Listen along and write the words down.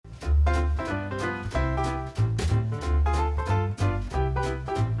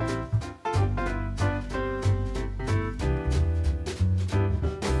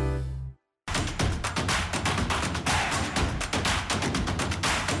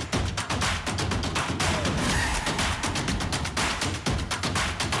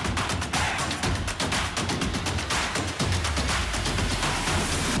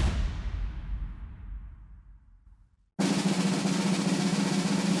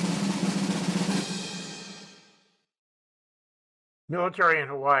military in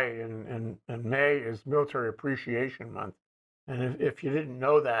Hawaii, and May is Military Appreciation Month. And if you didn't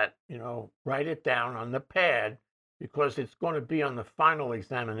know that, write it down on the pad because it's going to be on the final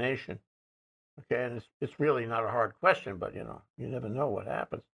examination. Okay, and it's really not a hard question, but you never know what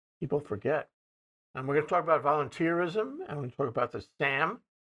happens. People forget. And we're going to talk about volunteerism, and we're going to talk about the SAM,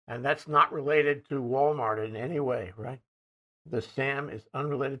 and that's not related to Walmart in any way, right? The SAM is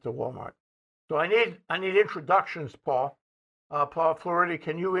unrelated to Walmart. So I need introductions, Paul. Paul Flaherty,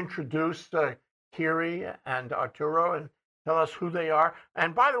 can you introduce Kiri and Arturo and tell us who they are?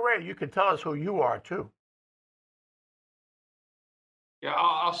 And by the way, you can tell us who you are too. Yeah,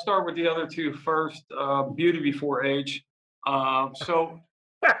 I'll start with the other two first. Beauty before age. So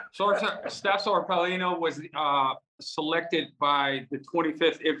Staff Sergeant Palino was selected by the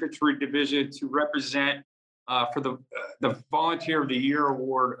 25th Infantry Division to represent for the Volunteer of the Year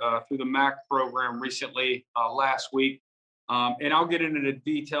award through the MAC program recently last week. And I'll get into the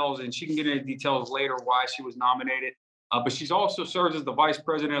details, and she can get into details later why she was nominated. But she's also serves as the vice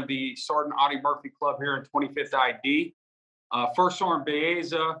president of the Sergeant Audie Murphy Club here in 25th ID. First Sergeant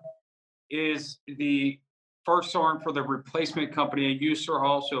Baeza is the first sergeant for the replacement company at USER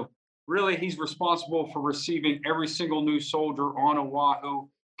Hall. So really, he's responsible for receiving every single new soldier on Oahu,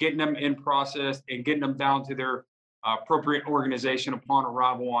 getting them in process, and getting them down to their appropriate organization upon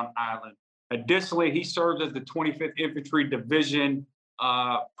arrival on island. Additionally, he serves as the 25th Infantry Division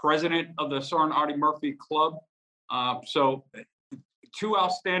president of the Sergeant Audie Murphy Club. So two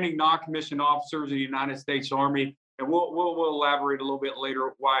outstanding non-commissioned officers of the United States Army, and we'll elaborate a little bit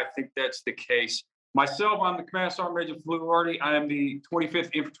later why I think that's the case. Myself, I'm the Command Sergeant Major Flaherty. I am the 25th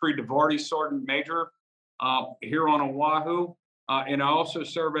Infantry DeVarty Sergeant Major here on Oahu, and I also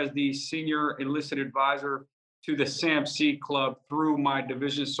serve as the Senior Enlisted Advisor to the SAMC Club through my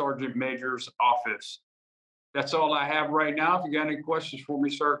Division Sergeant Major's office. That's all I have right now. If you got any questions for me,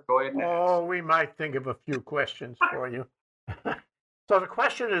 sir, go ahead and ask. Oh, we might think of a few questions for you. So the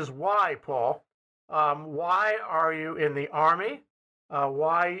question is why, Paul? Why are you in the Army?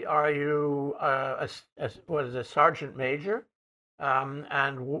 Why are you what is a sergeant major?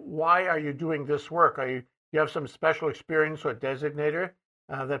 And why are you doing this work? You have some special experience or designator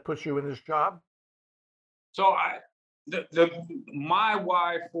that puts you in this job? So my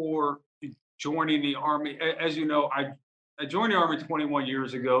why for joining the Army, as you know, I joined the Army 21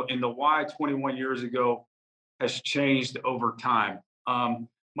 years ago, and the why 21 years ago has changed over time.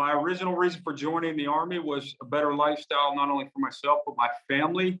 My original reason for joining the Army was a better lifestyle, not only for myself, but my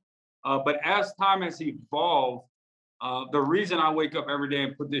family. But as time has evolved, the reason I wake up every day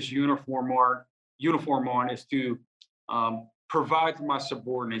and put this uniform on is to provide for my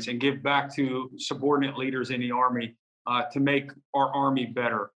subordinates and give back to subordinate leaders in the Army to make our Army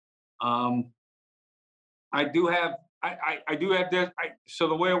better. I do have I do have this. So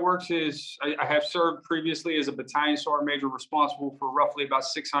the way it works is I have served previously as a battalion sergeant major responsible for roughly about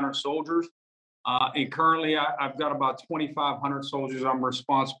 600 soldiers. And currently I've got about 2,500 soldiers I'm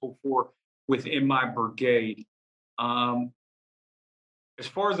responsible for within my brigade. Um, as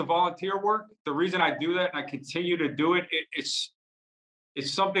far as the volunteer work, the reason I do that and I continue to do it, it's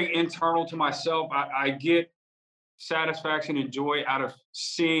something internal to myself. I get satisfaction and joy out of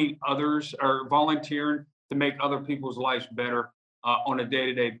seeing others or volunteering to make other people's lives better on a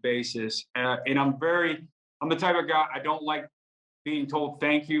day-to-day basis. And I'm the type of guy I don't like being told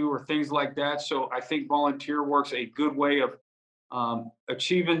thank you or things like that. So I think volunteer work's a good way of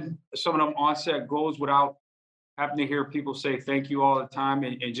achieving some of them onset goals without having to hear people say thank you all the time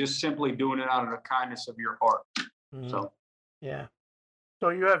and just simply doing it out of the kindness of your heart. Mhm. So Yeah. So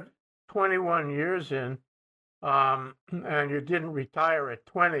you have 21 years in, and you didn't retire at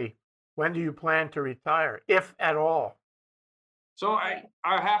 20. When do you plan to retire, if at all? So I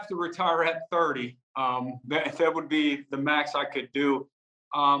have to retire at 30. That would be the max I could do.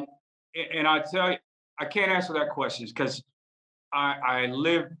 Um, and I tell you, I can't answer that question because I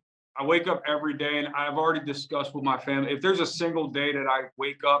live, I wake up every day, and I've already discussed with my family. If there's a single day that I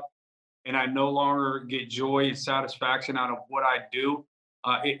wake up and I no longer get joy and satisfaction out of what I do,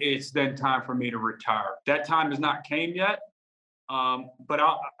 it's then time for me to retire. That time has not came yet. But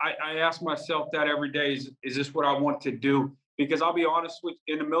I ask myself that every day: is this what I want to do? Because I'll be honest with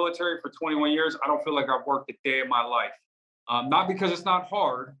you, in the military for 21 years, I don't feel like I've worked a day in my life. Not because it's not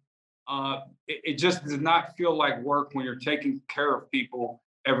hard. It just does not feel like work when you're taking care of people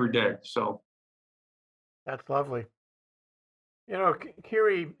every day. So That's lovely.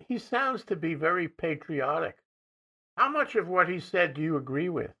 Kiri, he sounds to be very patriotic. How much of what he said do you agree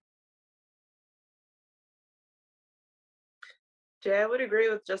with? Jay, I would agree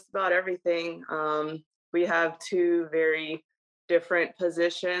with just about everything. We have two very different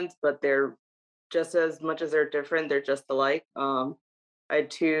positions, but they're just as much as they're different, they're just alike. I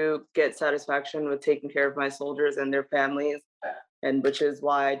too get satisfaction with taking care of my soldiers and their families, and which is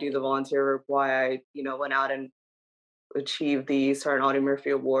why I do the volunteer work, why I, went out and achieved the Sergeant Audie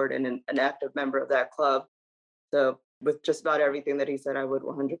Murphy Award and an active member of that club. So with just about everything that he said, I would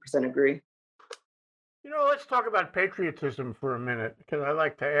 100% agree. Let's talk about patriotism for a minute, because I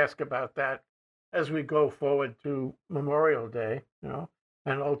like to ask about that as we go forward to Memorial Day,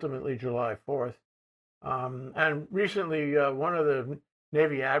 and ultimately July 4th. And recently, one of the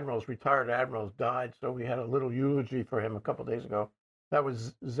Navy admirals, retired admirals, died, so we had a little eulogy for him a couple days ago. That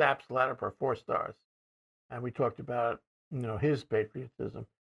was Zaps Latiper, 4 stars, and we talked about his patriotism.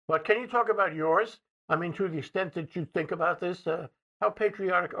 But can you talk about yours? I mean, to the extent that you think about this, how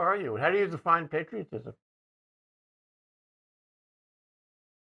patriotic are you? How do you define patriotism?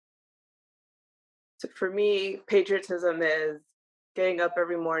 So for me, patriotism is getting up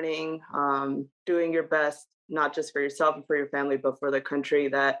every morning, doing your best, not just for yourself and for your family, but for the country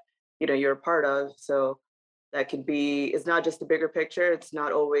that you're a part of. So that could be, it's not just the bigger picture. It's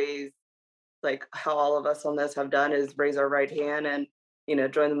not always like how all of us on this have done is raise our right hand and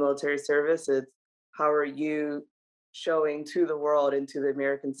join the military service. It's how are you showing to the world and to the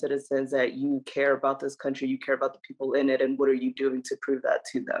American citizens that you care about this country, you care about the people in it, and what are you doing to prove that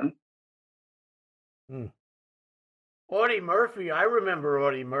to them? Hmm. Audie Murphy, I remember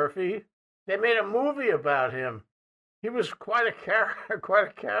Audie Murphy. They made a movie about him. He was quite a character, quite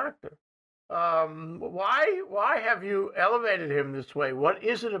a character. Why have you elevated him this way? What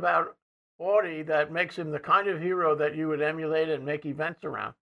is it about Audie that makes him the kind of hero that you would emulate and make events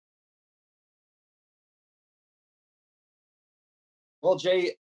around? Well,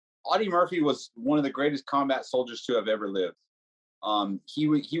 Jay, Audie Murphy was one of the greatest combat soldiers to have ever lived. He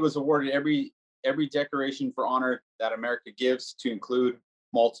was awarded every decoration for honor that America gives, to include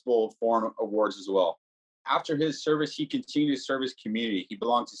multiple foreign awards as well. After his service, he continued to serve his community. He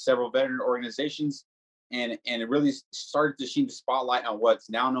belonged to several veteran organizations, and it really started to shine the spotlight on what's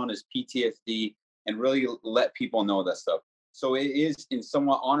now known as PTSD, and really let people know that stuff. So it is in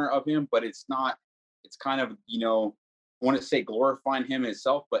somewhat honor of him, but it's not. It's kind of I want to say glorifying him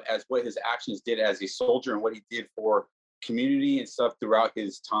himself, but as what his actions did as a soldier and what he did for community and stuff throughout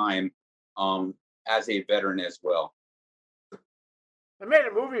his time as a veteran as well. They made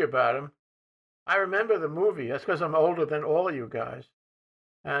a movie about him. I remember the movie. That's because I'm older than all of you guys.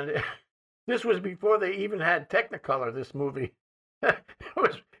 And this was before they even had Technicolor, this movie.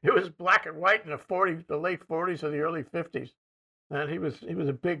 it was black and white in the late 40s or the early 50s. And he was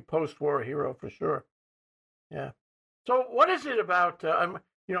a big post-war hero for sure. Yeah. So what is it about?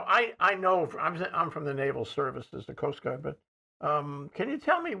 I know I'm from the Naval Services, the Coast Guard, but can you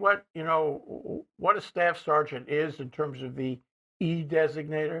tell me what what a staff sergeant is in terms of the E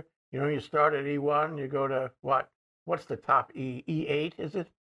designator? You start at E1, you go to what? What's the top E? E8 is it?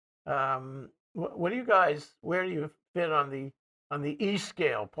 What do you guys? Where do you fit on the E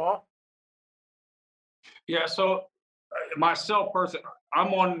scale, Paul? Yeah, so myself personally,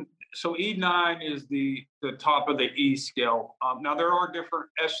 I'm on. So E9 is the top of the E scale. Now there are different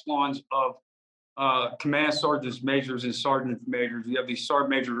echelons of command sergeants majors and sergeant majors. You have the sergeant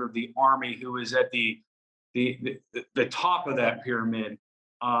major of the Army, who is at the top of that pyramid.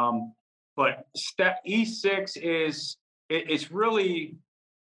 But E6 it's really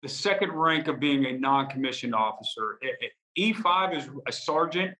the second rank of being a non-commissioned officer. E5 is a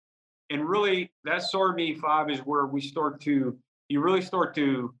sergeant, and really that sergeant E5 is where you really start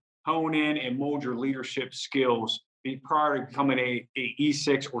to hone in and mold your leadership skills prior to becoming a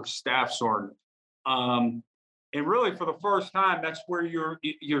E6 or staff sergeant. And really, for the first time, that's where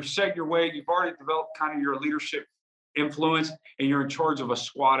you're set your way. You've already developed kind of your leadership influence, and you're in charge of a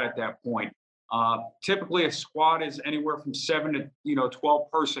squad at that point. Typically, a squad is anywhere from 7 to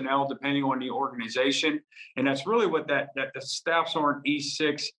 12 personnel, depending on the organization, and that's really what the staff sergeant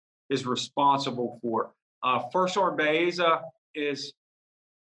E6 is responsible for. First Sergeant Baeza is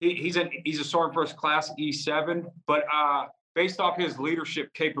he's a sergeant first class E7, but based off his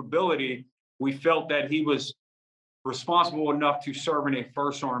leadership capability, we felt that he was responsible enough to serve in a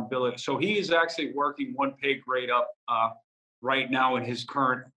first sergeant billet. So he is actually working one pay grade up right now in his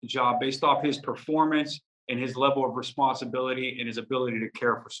current job, based off his performance and his level of responsibility and his ability to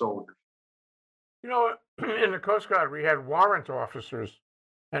care for soldiers. In the Coast Guard, we had warrant officers.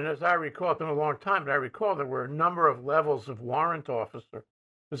 And as I recall, it's been a long time, but I recall there were a number of levels of warrant officer.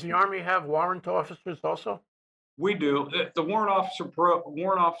 Does the Army have warrant officers also? We do. The warrant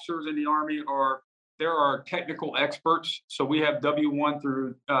officers in the Army are technical experts. So we have W1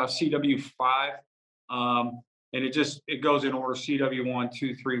 through CW5. and it goes in order: CW 1,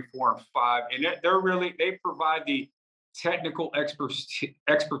 2, 3, 4, and 5. And they provide the technical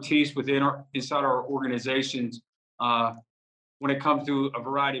expertise inside our organizations when it comes to a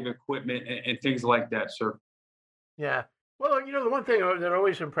variety of equipment and things like that, sir. Yeah. Well, the one thing that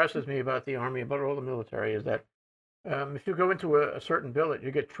always impresses me about the Army, about all the military, is that if you go into a certain billet,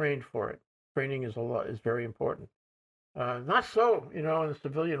 you get trained for it. Training is very important. Not so, in the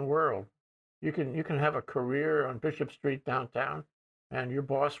civilian world. You can have a career on Bishop Street downtown, and your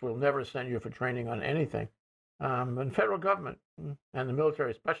boss will never send you for training on anything. And federal government and the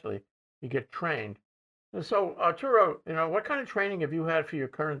military especially, you get trained. And so, Arturo, what kind of training have you had for your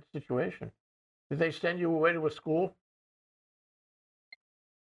current situation? Did they send you away to a school?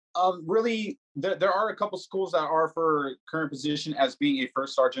 Really, there are a couple schools that are for current position as being a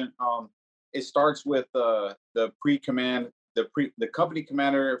first sergeant. It starts with the pre-command, the company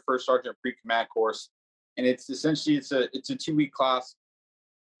commander, first sergeant pre-command course, and it's essentially it's a 2-week class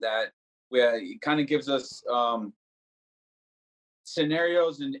that it kind of gives us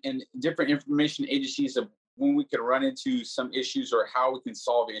scenarios and different information agencies of when we can run into some issues or how we can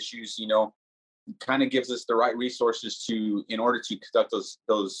solve issues. Kind of gives us the right resources in order to conduct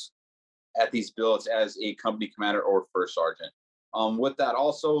those at these billets as a company commander or first sergeant. With that,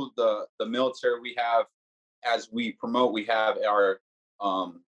 also the military we have, as we promote, we have our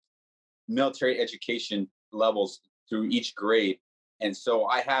military education levels through each grade, and so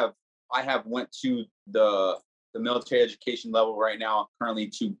I have went to the military education level right now currently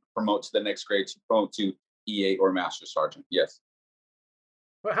to promote to the next grade, to promote to EA or master sergeant. Yes.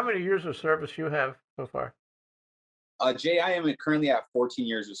 Well, how many years of service you have so far? Jay, I am currently at 14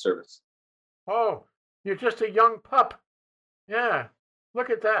 years of service. Oh, you're just a young pup. Yeah,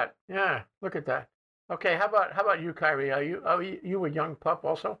 look at that. Yeah, look at that. Okay, how about you, Kyrie? Are you a young pup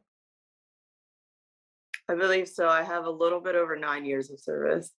also? I believe so. I have a little bit over 9 years of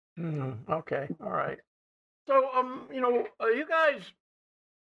service. Okay, all right. So, you guys,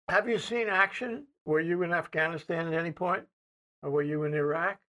 have you seen action? Were you in Afghanistan at any point, or were you in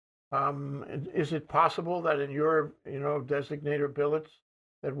Iraq? Is it possible that in your, designator billets,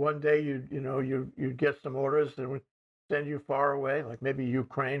 that one day you'd get some orders that would send you far away, like maybe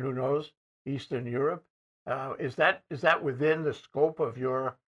Ukraine, who knows, Eastern Europe? Is that within the scope of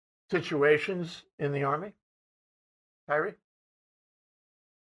your situations in the Army, Kyrie?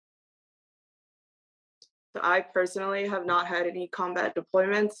 So I personally have not had any combat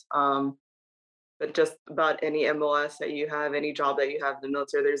deployments, but just about any MOS that you have, any job that you have in the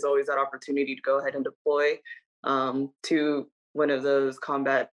military, there's always that opportunity to go ahead and deploy to one of those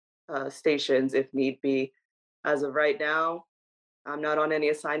combat stations if need be. As of right now, I'm not on any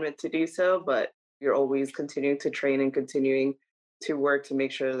assignment to do so, but you're always continuing to train and continuing to work to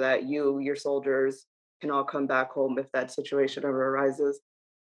make sure that your soldiers can all come back home if that situation ever arises.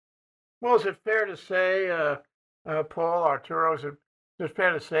 Well, is it fair to say, Paul, Arturo, is it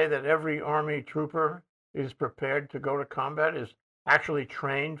fair to say that every Army trooper is prepared to go to combat, is actually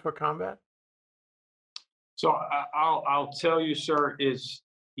trained for combat? So I'll tell you, sir, is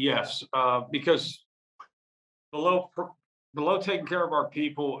yes, because below taking care of our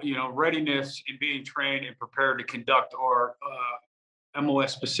people, readiness and being trained and prepared to conduct our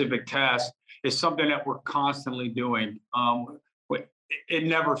MOS specific tasks is something that we're constantly doing. It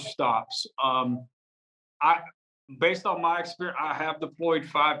never stops. Based on my experience, I have deployed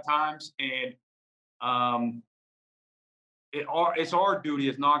 5 times, and it's our duty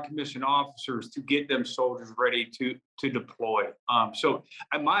as non-commissioned officers to get them soldiers ready to deploy. So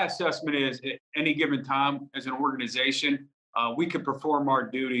my assessment is at any given time as an organization, we could perform our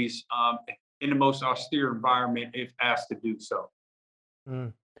duties in the most austere environment if asked to do so.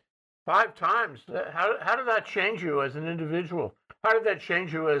 Mm. 5 times. How did that change you as an individual? How did that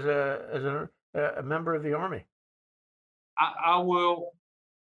change you as a member of the Army?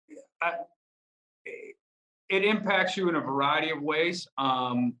 It impacts you in a variety of ways.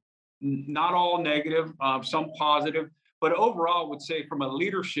 Not all negative, some positive, but overall, I would say from a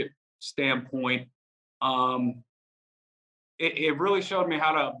leadership standpoint, it really showed me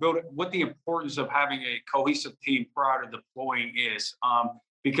how to build it, what the importance of having a cohesive team prior to deploying is.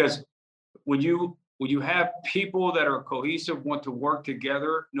 Because when you have people that are cohesive, want to work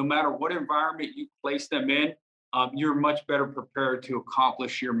together, no matter what environment you place them in, you're much better prepared to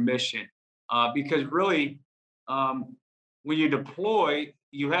accomplish your mission. Because really, when you deploy,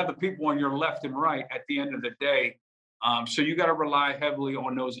 you have the people on your left and right at the end of the day. So you got to rely heavily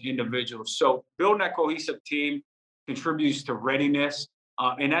on those individuals. So building that cohesive team contributes to readiness.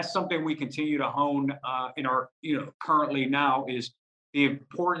 And that's something we continue to hone in our, currently now, is the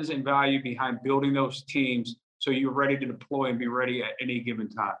importance and value behind building those teams so you're ready to deploy and be ready at any given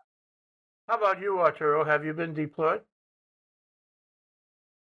time. How about you, Arturo? Have you been deployed?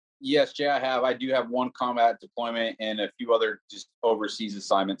 Yes, Jay, I have. I do have one combat deployment and a few other just overseas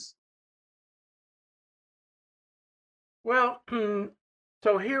assignments. Well,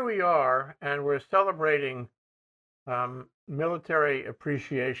 so here we are, and we're celebrating Military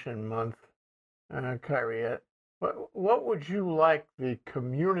Appreciation Month, Kyrie. What would you like the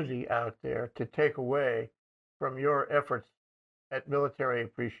community out there to take away from your efforts at Military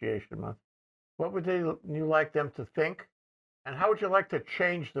Appreciation Month? What would you like them to think? And how would you like to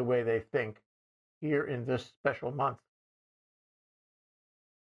change the way they think here in this special month?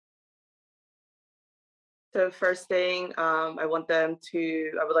 So first thing, I would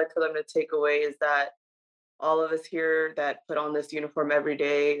like for them to take away is that all of us here that put on this uniform every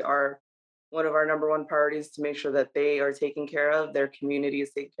day are one of our number one priorities to make sure that they are taken care of, their community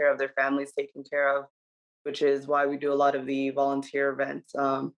is taken care of, their families taken care of, which is why we do a lot of the volunteer events,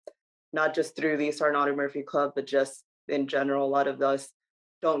 not just through the Sergeant Audie Murphy Club, but just in general. A lot of us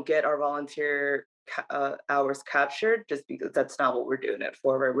don't get our volunteer hours captured just because that's not what we're doing it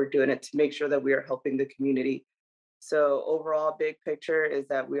for, right? We're doing it to make sure that we are helping the community. So overall, big picture is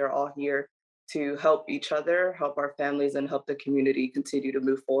that we are all here to help each other, help our families, and help the community continue to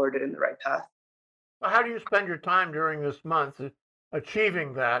move forward in the right path. Well, how do you spend your time during this month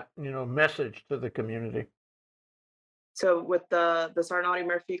achieving that, message to the community? So with the Sergeant Audie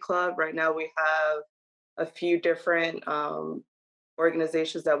Murphy Club, right now we have a few different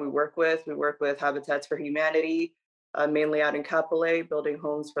organizations that we work with. We work with Habitats for Humanity, mainly out in Kapolei, building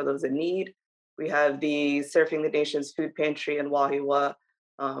homes for those in need. We have the Surfing the Nations Food Pantry in Wahiwa,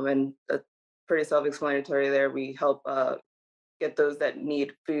 and that's pretty self-explanatory there. We help get those that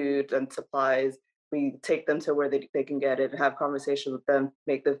need food and supplies. We take them to where they can get it and have conversations with them,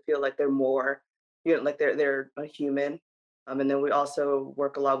 make them feel like they're more, like they're a human. And then we also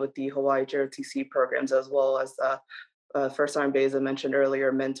work a lot with the Hawaii JROTC programs, as well as First Sergeant Beza mentioned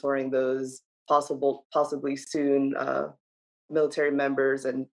earlier, mentoring those possibly soon military members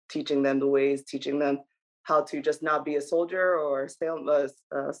and teaching them the ways, teaching them how to just not be a soldier or stay on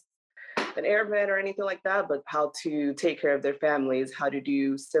an airman or anything like that, but how to take care of their families, how to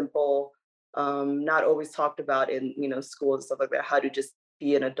do simple, not always talked about in school and stuff like that, how to just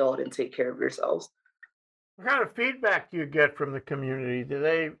be an adult and take care of yourselves. What kind of feedback do you get from the community? Do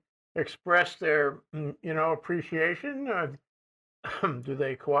they express their, appreciation? Do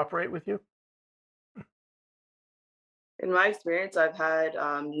they cooperate with you? In my experience, I've had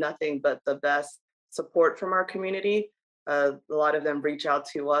nothing but the best support from our community. A lot of them reach out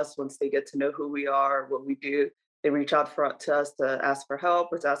to us once they get to know who we are, what we do. They reach out to us to ask for help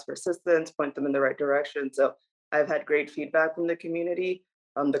or to ask for assistance, point them in the right direction. So I've had great feedback from the community.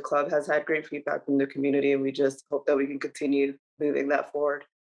 The club has had great feedback from the community, and we just hope that we can continue moving that forward.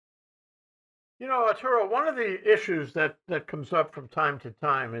 Arturo, one of the issues that comes up from time to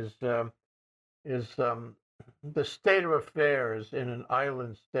time is the state of affairs in an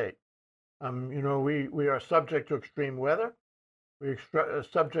island state. We are subject to extreme weather. We are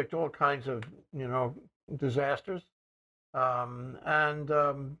subject to all kinds of disasters,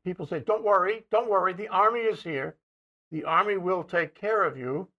 and people say, "Don't worry, don't worry. The Army is here. The Army will take care of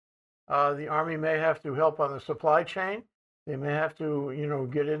you." The Army may have to help on the supply chain. They may have to,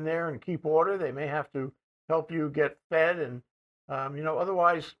 get in there and keep order. They may have to help you get fed, and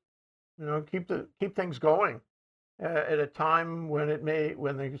otherwise, keep things going at a time when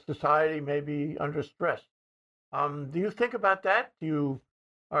the society may be under stress. Do you think about that?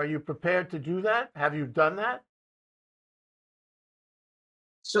 Are you prepared to do that? Have you done that?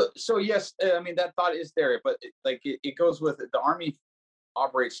 So yes, I mean that thought is there, but it goes with it. The Army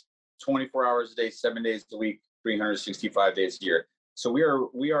operates 24 hours a day, 7 days a week, 365 days a year. So we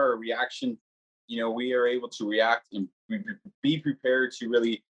are a reaction. We are able to react and be prepared to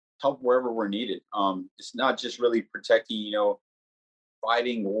really help wherever we're needed. It's not just really protecting,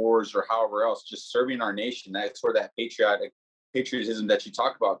 fighting wars or however else, just serving our nation. That's where that patriotism that you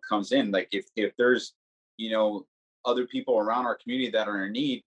talk about comes in. Like if there's, other people around our community that are in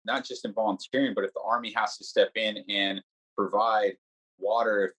need, not just in volunteering, but if the Army has to step in and provide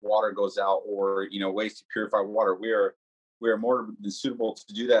water if water goes out, or ways to purify water, we are more than suitable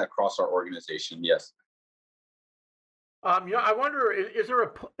to do that across our organization. Yes. I wonder, is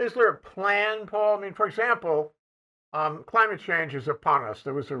there a plan, Paul? I mean, for example, climate change is upon us.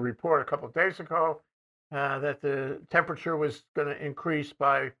 There was a report a couple of days ago that the temperature was going to increase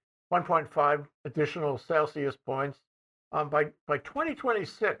by 1.5 additional Celsius points by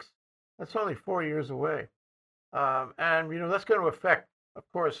 2026. That's only 4 years away, and that's going to affect, of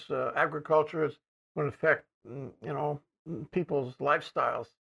course, agriculture going to affect, people's lifestyles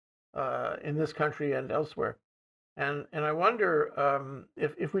in this country and elsewhere. And I wonder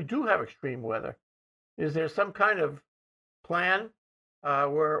if we do have extreme weather, is there some kind of plan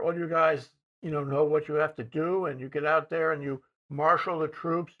where all you guys, know what you have to do, and you get out there and you marshal the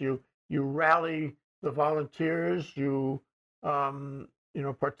troops, you rally the volunteers,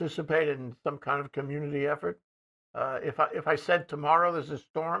 participate in some kind of community effort? If I said tomorrow there's a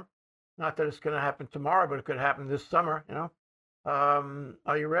storm, not that it's going to happen tomorrow, but it could happen this summer,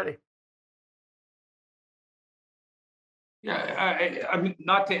 are you ready? Yeah, I mean,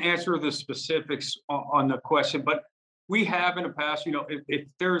 not to answer the specifics on the question, but we have in the past, if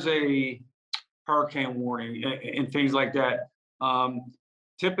there's a hurricane warning and things like that,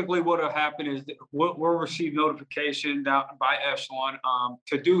 typically what will happen is that we'll receive notification down by Echelon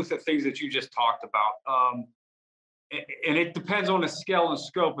to do the things that you just talked about. And it depends on the scale and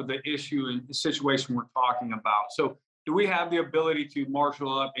scope of the issue and the situation we're talking about. So, do we have the ability to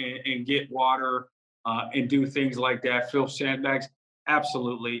marshal up and get water and do things like that, fill sandbags?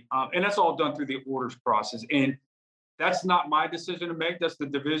 Absolutely. And that's all done through the orders process. And that's not my decision to make. That's the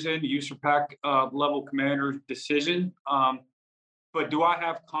division, USAPAC level commander's decision. But do I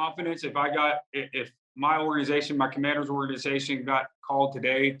have confidence if my organization, my commander's organization got called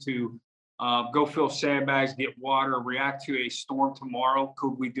today to go fill sandbags, get water, react to a storm tomorrow?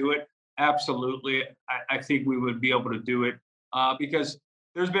 Could we do it? Absolutely. I think we would be able to do it because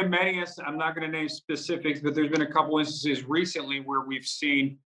there's been many, I'm not going to name specifics, but there's been a couple instances recently where we've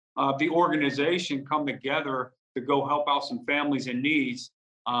seen the organization come together to go help out some families in needs.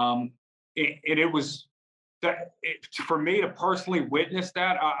 It was for me to personally witness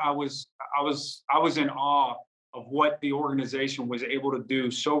that. I was in awe of what the organization was able to do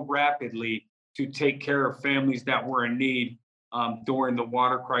so rapidly to take care of families that were in need during the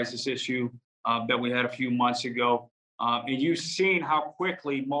water crisis issue that we had a few months ago. And you've seen how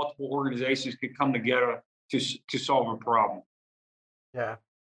quickly multiple organizations could come together to solve a problem. Yeah,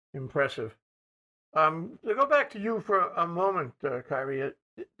 impressive. To go back to you for a moment, Kyrie,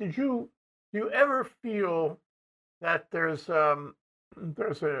 do you ever feel that there's an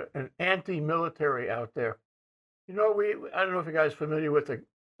anti-military out there? I don't know if you guys are familiar with the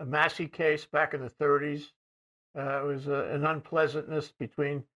Massey case back in the 30s. It was an unpleasantness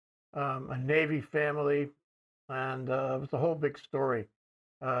between a Navy family, and it was a whole big story.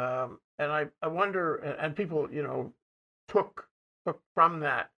 And I wonder, and people, took from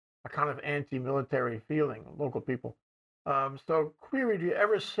that a kind of anti-military feeling, local people. So, Query, do you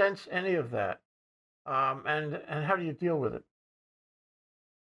ever sense any of that? And how do you deal with it?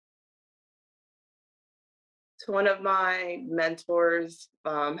 So one of my mentors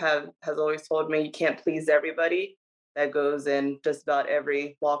has always told me you can't please everybody. That goes in just about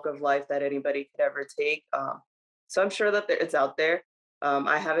every walk of life that anybody could ever take. So I'm sure that it's out there.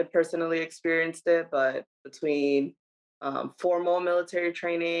 I haven't personally experienced it, but between formal military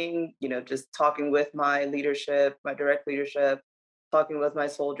training, just talking with my leadership, my direct leadership, talking with my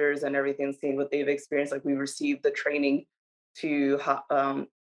soldiers and everything, seeing what they've experienced, like we received the training to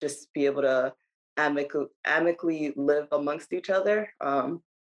just be able to amicably live amongst each other,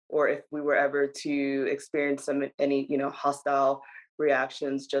 or if we were ever to experience any hostile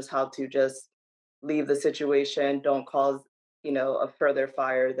reactions, just how to just leave the situation, don't cause a further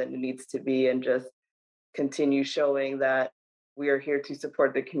fire than it needs to be, and just continue showing that we are here to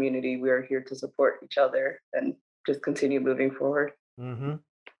support the community, we are here to support each other, and just continue moving forward. Hmm.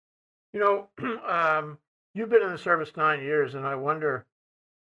 You know, you've been in the service 9 years, and I wonder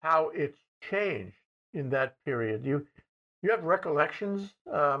how it's changed in that period. You have recollections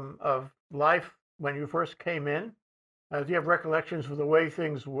of life when you first came in? Do you have recollections of the way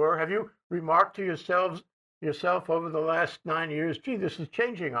things were? Have you remarked to yourself over the last 9 years, gee, this is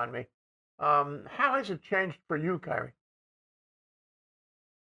changing on me? How has it changed for you, Kyrie?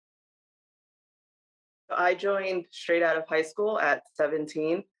 I joined straight out of high school at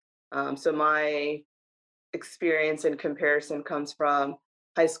 17. So my experience in comparison comes from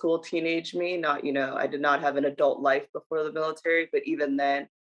high school teenage me. Not, I did not have an adult life before the military, but even then,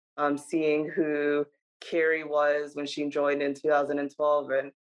 seeing who Carrie was when she joined in 2012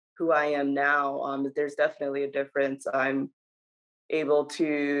 and who I am now, there's definitely a difference. I'm able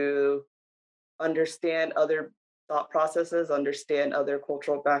to understand other thought processes, understand other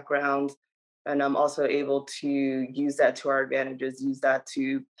cultural backgrounds, and I'm also able to use that to our advantages, use that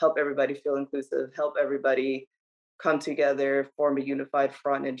to help everybody feel inclusive, help everybody come together, form a unified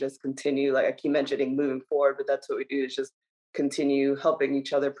front, and just continue, like I keep mentioning, moving forward, but that's what we do, is just continue helping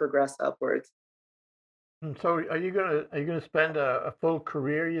each other progress upwards. And so are you gonna spend a full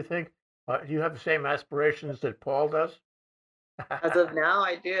career, you think, Do you have the same aspirations that Paul does? As of now,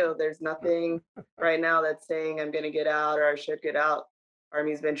 I do. There's nothing right now that's saying I'm going to get out or I should get out.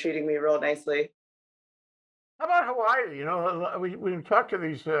 Army's been treating me real nicely. How about Hawaii? You know, we talked to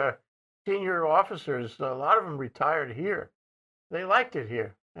these senior officers. A lot of them retired here. They liked it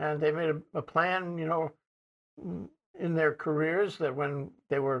here, and they made a plan. You know, in their careers that when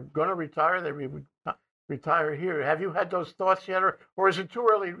they were going to retire, they would retire here. Have you had those thoughts yet, or is it too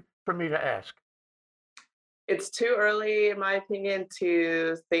early for me to ask? It's too early, in my opinion,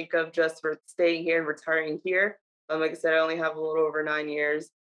 to think of just for staying here and retiring here. Like I said, I only have a little over 9 years.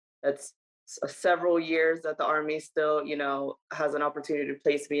 That's several years that the Army still, has an opportunity to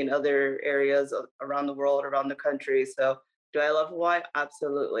place me in other areas around the world, around the country. So, do I love Hawaii?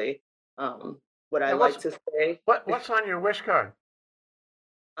 Absolutely. Would I Yeah, like to stay? what's on your wish card?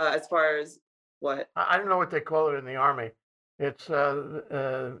 As far as what? I don't know what they call it in the army. It's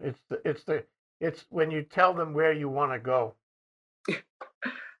when you tell them where you want to go.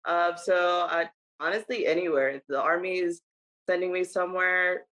 So I honestly anywhere. The Army is sending me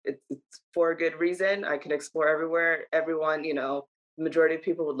somewhere. It's for a good reason. I can explore everywhere. Everyone, the majority of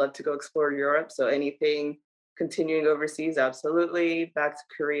people would love to go explore Europe. So anything continuing overseas, absolutely. Back to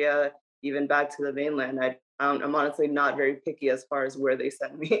Korea, even back to the mainland. I'm honestly not very picky as far as where they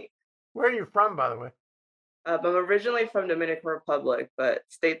send me. Where are you from, by the way? I'm originally from Dominican Republic, but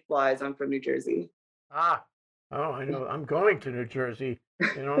state-wise, I'm from New Jersey. Ah, oh, I know. I'm going to New Jersey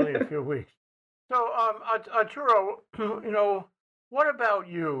in only a few weeks. So, Arturo, what about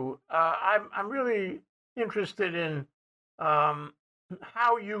you? I'm really interested in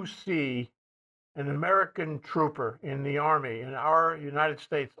how you see an American trooper in the Army, in our United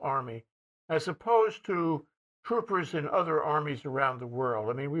States Army, as opposed to troopers in other armies around the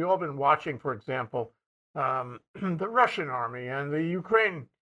world. I mean, we've all been watching, for example, the Russian army and the Ukraine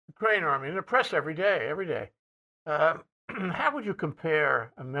army in the press every day, every day. How would you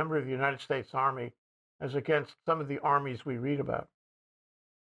compare a member of the United States Army as against some of the armies we read about?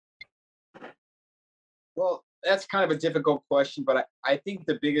 Well, that's kind of a difficult question, but I think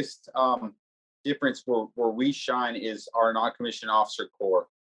the biggest difference where we shine is our non-commissioned officer corps,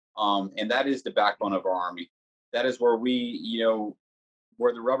 and that is the backbone of our army. That is where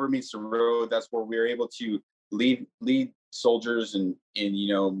where the rubber meets the road. That's where we're able to lead soldiers and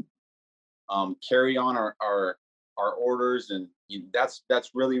carry on our orders, and that's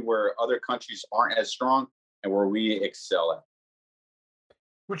really where other countries aren't as strong and where we excel at.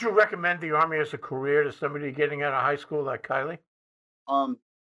 Would you recommend the Army as a career to somebody getting out of high school like Kylie? Um,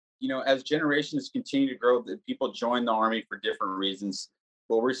 as generations continue to grow, the people join the Army for different reasons.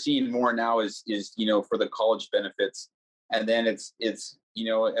 What we're seeing more now is for the college benefits, and then it's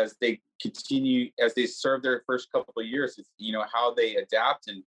as they continue, as they serve their first couple of years, it's how they adapt,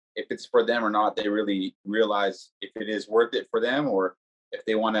 and if it's for them or not. They really realize if it is worth it for them, or if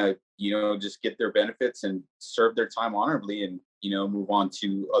they want to just get their benefits and serve their time honorably and move on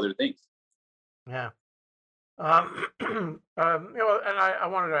to other things. Yeah. And I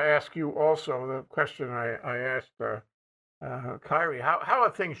wanted to ask you also the question I asked Kyrie. How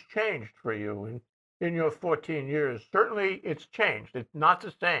have things changed for you in your 14 years? Certainly, it's changed. It's not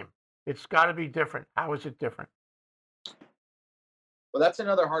the same. It's got to be different. How is it different? Well, that's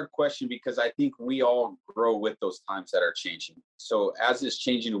another hard question because I think we all grow with those times that are changing. So as it's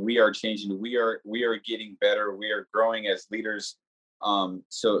changing, we are changing. We are getting better. We are growing as leaders.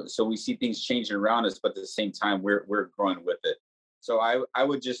 So we see things changing around us, but at the same time, we're growing with it. So I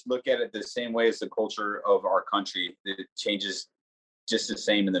would just look at it the same way as the culture of our country. It changes just the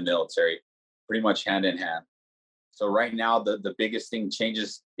same in the military, pretty much hand in hand. So right now, the biggest thing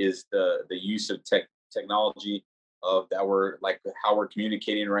changes is the use of technology, of that we're like how we're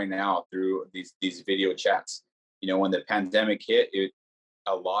communicating right now through these video chats. When the pandemic hit,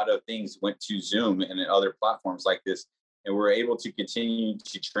 a lot of things went to Zoom and other platforms like this, and we're able to continue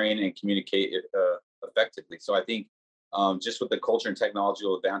to train and communicate effectively. So I think just with the culture and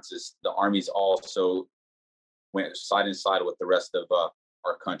technological advances, the Army's also went side and side with the rest of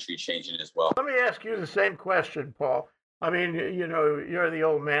our country changing as well. Let me ask you the same question, Paul. I mean, you're the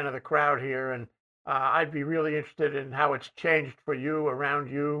old man of the crowd here, and I'd be really interested in how it's changed for you, around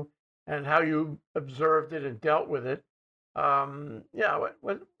you, and how you observed it and dealt with it. Yeah,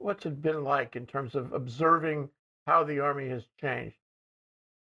 what's it been like in terms of observing how the Army has changed?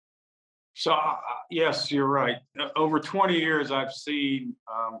 So, yes, you're right. Over 20 years, I've seen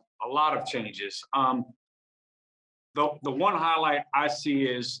a lot of changes. The one highlight I see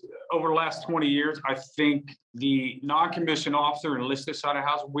is over the last 20 years, I think the non-commissioned officer and enlisted side of the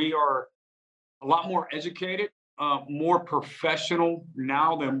house, we are a lot more educated. more professional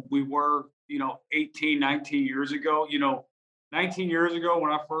now than we were, 18, 19 years ago. 19 years ago,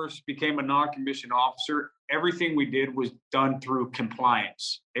 when I first became a non-commissioned officer, everything we did was done through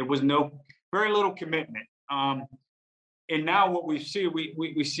compliance. It was very little commitment. And now what we see,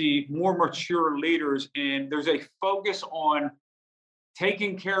 we see more mature leaders, and there's a focus on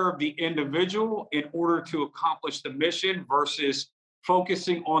taking care of the individual in order to accomplish the mission versus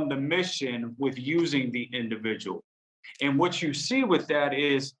focusing on the mission with using the individual. And what you see with that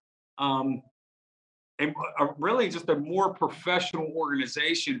is really just a more professional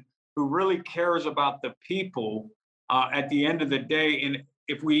organization who really cares about the people at the end of the day. And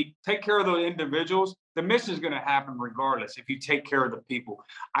if we take care of those individuals, the mission is going to happen regardless if you take care of the people.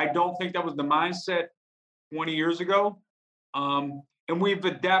 I don't think that was the mindset 20 years ago. And we've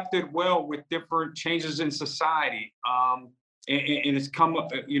adapted well with different changes in society. And it's come,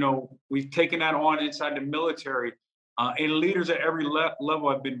 we've taken that on inside the military. And leaders at every level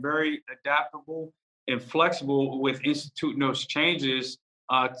have been very adaptable and flexible with instituting those changes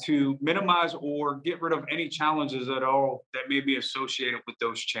to minimize or get rid of any challenges at all that may be associated with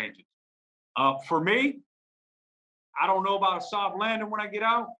those changes. For me, I don't know about a soft landing when I get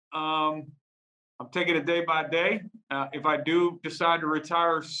out. I'm taking it day by day. If I do decide to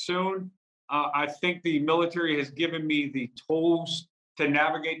retire soon, I think the military has given me the tools to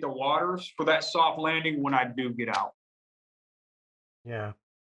navigate the waters for that soft landing when I do get out. Yeah.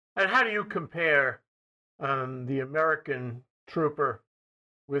 And how do you compare the American trooper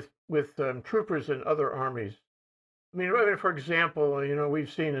with troopers in other armies? I mean, for example,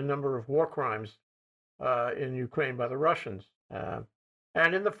 we've seen a number of war crimes in Ukraine by the Russians.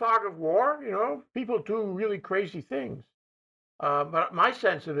 And in the fog of war, people do really crazy things. But my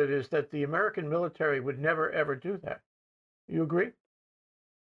sense of it is that the American military would never, ever do that. You agree?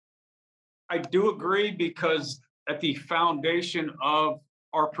 I do agree, because at the foundation of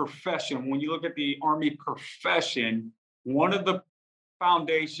our profession, when you look at the Army profession, one of the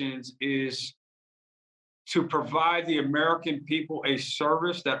foundations is to provide the American people a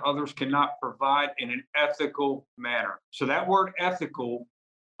service that others cannot provide in an ethical manner. So that word ethical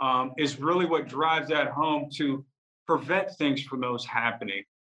is really what drives that home to prevent things from those happening.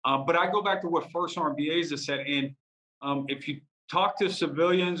 But I go back to what First Sergeant Bieza said, and if you talk to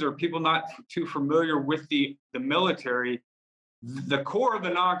civilians or people not too familiar with the military, the core of the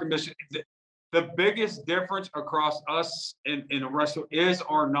non-commissioned, the biggest difference across us and the rest of is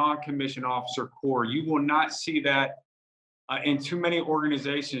our non-commissioned officer corps. You will not see that in too many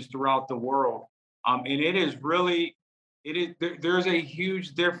organizations throughout the world. And there's a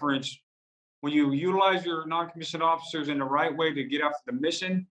huge difference when you utilize your non-commissioned officers in the right way to get after the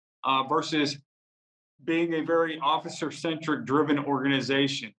mission versus being a very officer-centric driven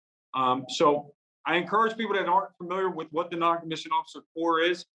organization. So I encourage people that aren't familiar with what the non-commissioned officer corps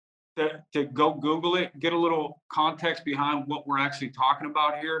is to go Google it, get a little context behind what we're actually talking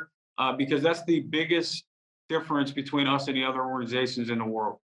about here, because that's the biggest difference between us and the other organizations in the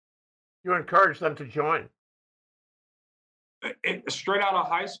world. You encourage them to join. Straight out of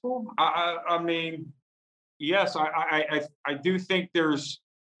high school, I mean, yes, I do think there's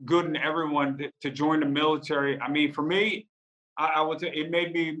good in everyone to join the military. I mean, for me, I would say it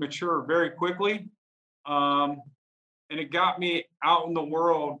made me mature very quickly, and it got me out in the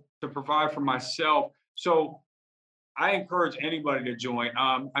world to provide for myself. So I encourage anybody to join.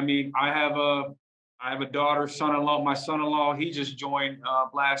 I mean, I have a daughter, son-in-law. My son-in-law, he just joined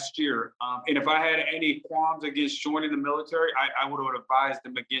last year. And if I had any qualms against joining the military, I would have advised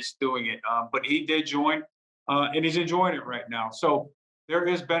him against doing it. But he did join, and he's enjoying it right now. So there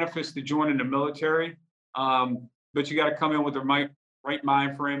is benefits to joining the military, but you got to come in with the right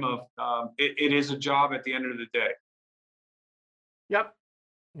mind frame of it is a job at the end of the day.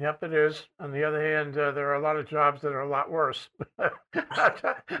 Yep, it is. On the other hand, there are a lot of jobs that are a lot worse.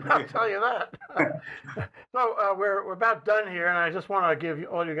 I'll tell you that. So we're about done here, and I just want to give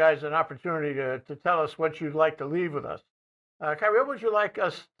all you guys an opportunity to tell us what you'd like to leave with us. Kyrie, what would you like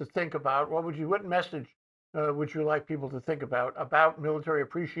us to think about? What message would you like people to think about Military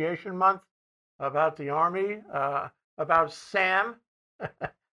Appreciation Month, about the Army, about Sam,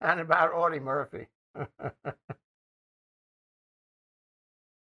 and about Audie Murphy?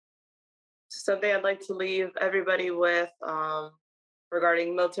 Something I'd like to leave everybody with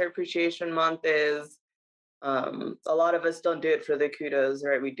regarding Military Appreciation Month is a lot of us don't do it for the kudos,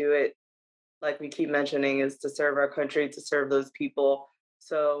 right? We do it, like we keep mentioning, is to serve our country, to serve those people.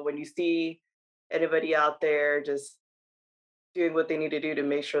 So when you see anybody out there just doing what they need to do to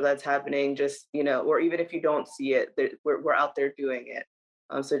make sure that's happening, just, or even if you don't see it, we're out there doing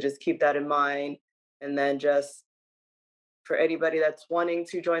it. So just keep that in mind, and then just for anybody that's wanting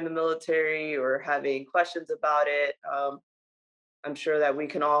to join the military or having questions about it, I'm sure that we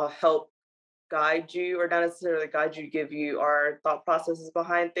can all help guide you, or not necessarily guide you, give you our thought processes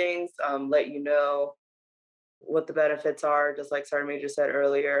behind things, let you know what the benefits are, just like Sergeant Major said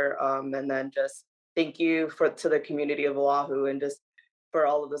earlier. And then just thank you to the community of Oahu, and just for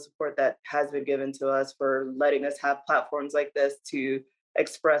all of the support that has been given to us, for letting us have platforms like this to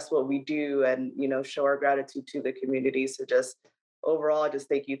express what we do and, show our gratitude to the community. So just overall, just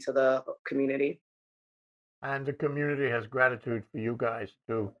thank you to the community. And the community has gratitude for you guys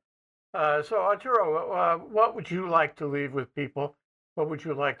too. So Arturo, what would you like to leave with people? What would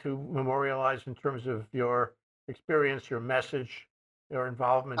you like to memorialize in terms of your experience, your message, your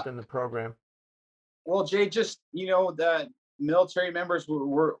involvement in the program? Well, Jay, just that military members,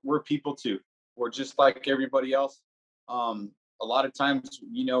 we're people too. We're just like everybody else. A lot of times,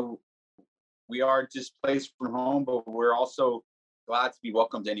 we are displaced from home, but we're also glad to be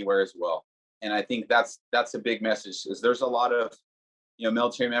welcomed anywhere as well. And I think that's a big message. Is there's a lot of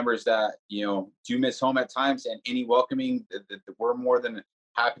military members that do miss home at times, and any welcoming, we're more than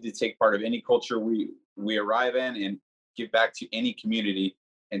happy to take part of any culture we arrive in and give back to any community.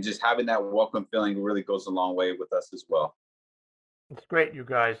 And just having that welcome feeling really goes a long way with us as well. It's great, you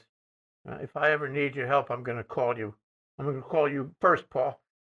guys. If I ever need your help, I'm going to call you. I'm going to call you first, Paul.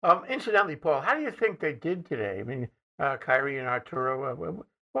 Incidentally, Paul, how do you think they did today? I mean, Kyrie and Arturo,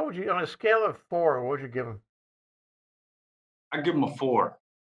 what would you, on a scale of 4, what would you give them? I give them a 4.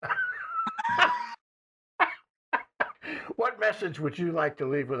 What message would you like to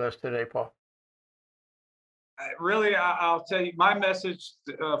leave with us today, Paul? Really, I'll tell you, my message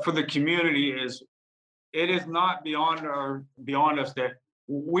for the community is, it is not beyond us that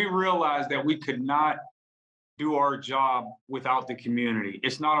we realize that we could not do our job without the community.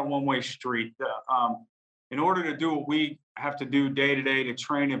 It's not a one-way street. In order to do what we have to do day to day to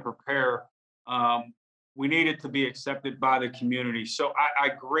train and prepare, we need it to be accepted by the community. So I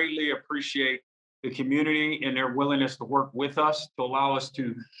greatly appreciate the community and their willingness to work with us to allow us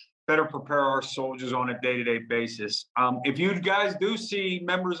to better prepare our soldiers on a day-to-day basis. If you guys do see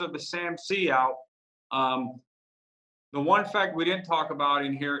members of the SAMC out, the one fact we didn't talk about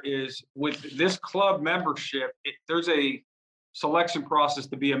in here is, with this club membership, there's a selection process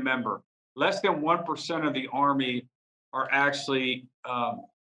to be a member. Less than 1% of the Army are actually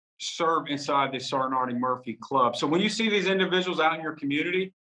serve inside the Sergeant Artie Murphy Club. So when you see these individuals out in your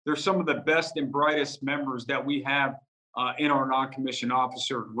community, they're some of the best and brightest members that we have in our non-commissioned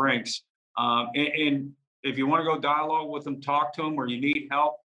officer ranks. And if you want to go dialogue with them, talk to them, or you need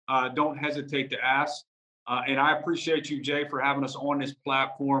help, don't hesitate to ask. And I appreciate you, Jay, for having us on this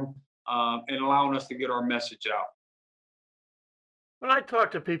platform and allowing us to get our message out. When I talk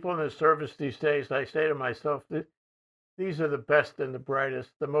to people in the service these days, I say to myself that these are the best and the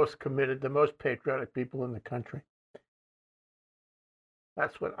brightest, the most committed, the most patriotic people in the country.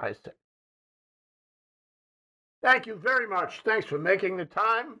 That's what I say. Thank you very much. Thanks for making the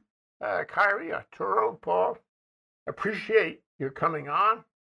time, Kyrie, Arturo, Paul. Appreciate your coming on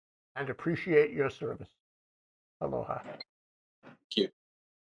and appreciate your service. Aloha. Thank you.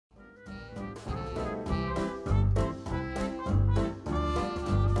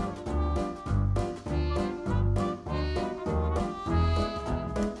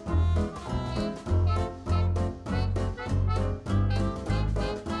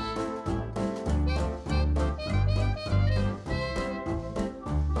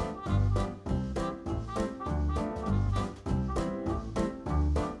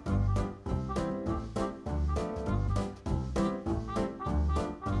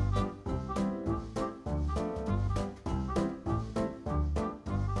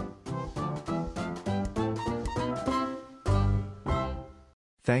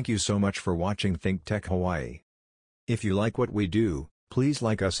 Thank you so much for watching Think Tech Hawaii. If you like what we do, please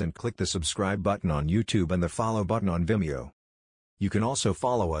like us and click the subscribe button on YouTube and the follow button on Vimeo. You can also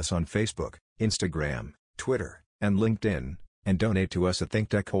follow us on Facebook, Instagram, Twitter, and LinkedIn, and donate to us at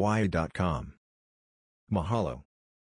thinktechhawaii.com. Mahalo.